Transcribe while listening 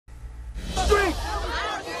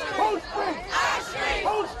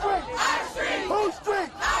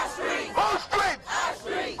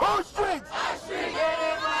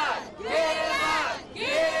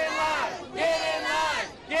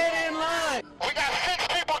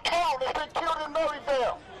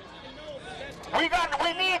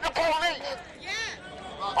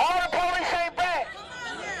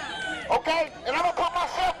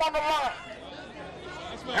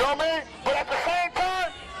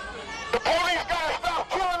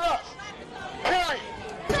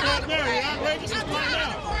Vegas is playing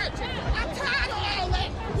out. I'm tired of all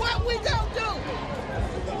that. What we gonna do?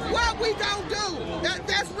 What we gonna do?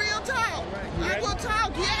 That's real talk. I will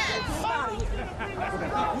talk, yes.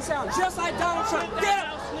 You sound just like Donald Trump.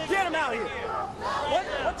 Get him out of here.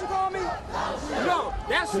 What you call me? No,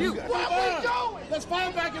 that's you. What we doing? Let's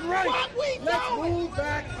fall back and right. What we doing? Let's move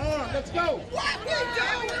back on. Let's go. What we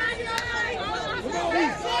doing?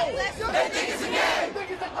 Let's go. They think it's a game. They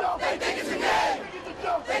think it's a joke. They think it's a game.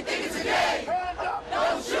 They think it's a game. Hands up.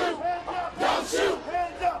 Don't shoot. Don't shoot.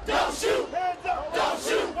 Hands up. Don't shoot. Hands up. Don't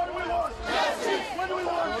shoot. What do we want? Justice. What do we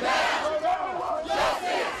want?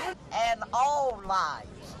 Justice. And all lives.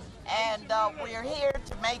 And we're here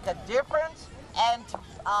to make a difference and to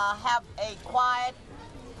have a quiet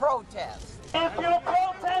protest. If you're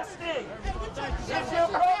protesting, We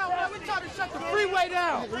trying to shut the freeway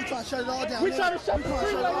down. We trying to shut it all down. We trying to shut the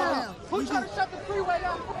freeway down. Who trying to shut the freeway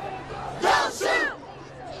down? Don't shoot.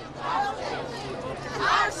 Our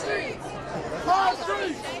streets. Our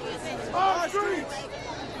streets. Our streets.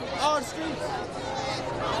 Our streets.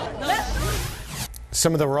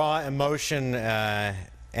 Some of the raw emotion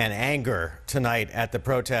and anger tonight at the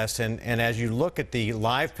protest, and as you look at the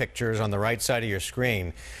live pictures on the right side of your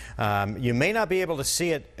screen, you may not be able to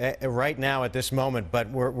see it right now at this moment, but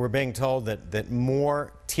we're being told that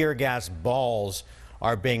more tear gas balls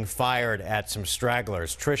are being fired at some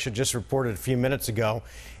stragglers. Tricia just reported a few minutes ago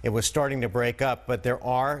it was starting to break up, but there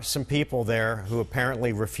are some people there who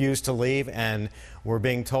apparently refuse to leave, and we're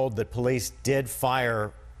being told that police did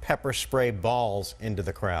fire pepper spray balls into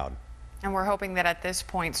the crowd. And we're hoping that at this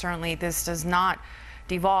point, certainly this does not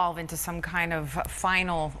devolve into some kind of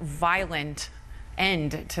final violent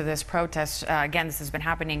end to this protest. Again, this has been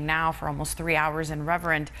happening now for almost 3 hours in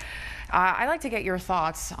Reverend. I'd like to get your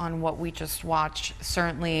thoughts on what we just watched.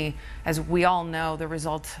 Certainly, as we all know, the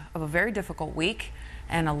result of a very difficult week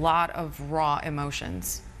and a lot of raw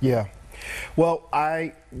emotions. Yeah. Well,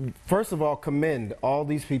 I first of all commend all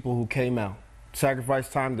these people who came out,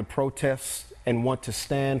 sacrificed time to protest and want to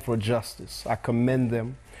stand for justice. I commend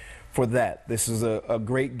them for that. This is a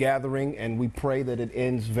great gathering, and we pray that it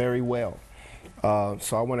ends very well.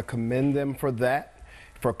 So I want to commend them for that,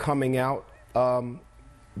 for coming out.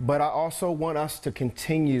 But I also want us to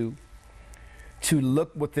continue to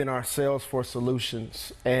look within ourselves for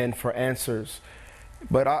solutions and for answers.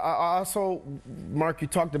 But I also, Mark, you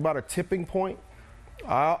talked about a tipping point.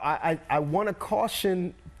 I want to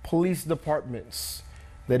caution police departments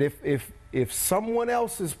that if someone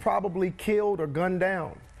else is probably killed or gunned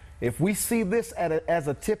down, if we see this as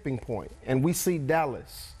a tipping point and we see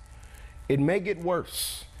Dallas, it may get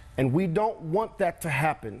worse, and we don't want that to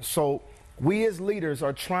happen. So we as leaders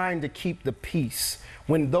are trying to keep the peace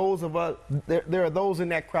when those of us, there are those in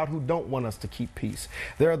that crowd who don't want us to keep peace.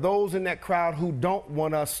 There are those in that crowd who don't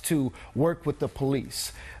want us to work with the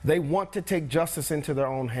police. They want to take justice into their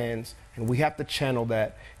own hands, and we have to channel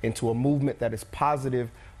that into a movement that is positive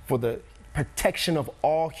for the protection of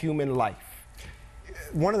all human life.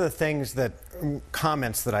 One of the things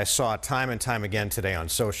comments that I saw time and time again today on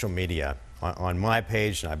social media, on my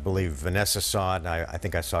page, and I believe Vanessa saw it, and I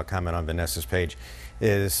think I saw a comment on Vanessa's page,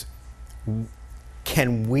 is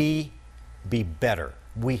can we be better?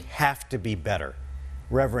 We have to be better.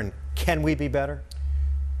 Reverend, can we be better?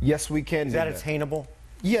 Yes, we can. Is that attainable?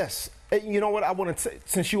 Yes. You know what I want to say,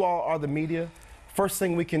 since you all are the media, first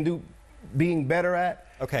thing we can do being better at.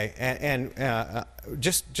 Okay, and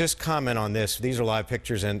just comment on this. These are live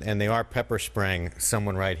pictures, and they are pepper spraying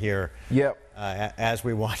someone right here. Yep. As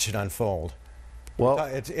we watch it unfold. Well,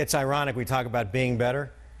 it's ironic we talk about being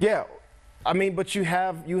better. Yeah, I mean, but you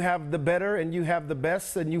have the better, and you have the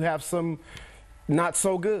best, and you have some not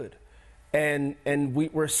so good, and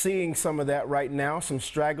we're seeing some of that right now. Some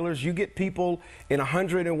stragglers. You get people in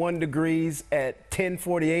 101 degrees at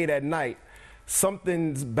 10:48 at night.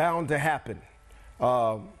 Something's bound to happen.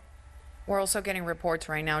 We're also getting reports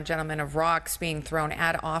right now, gentlemen, of rocks being thrown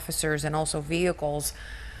at officers and also vehicles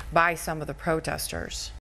by some of the protesters.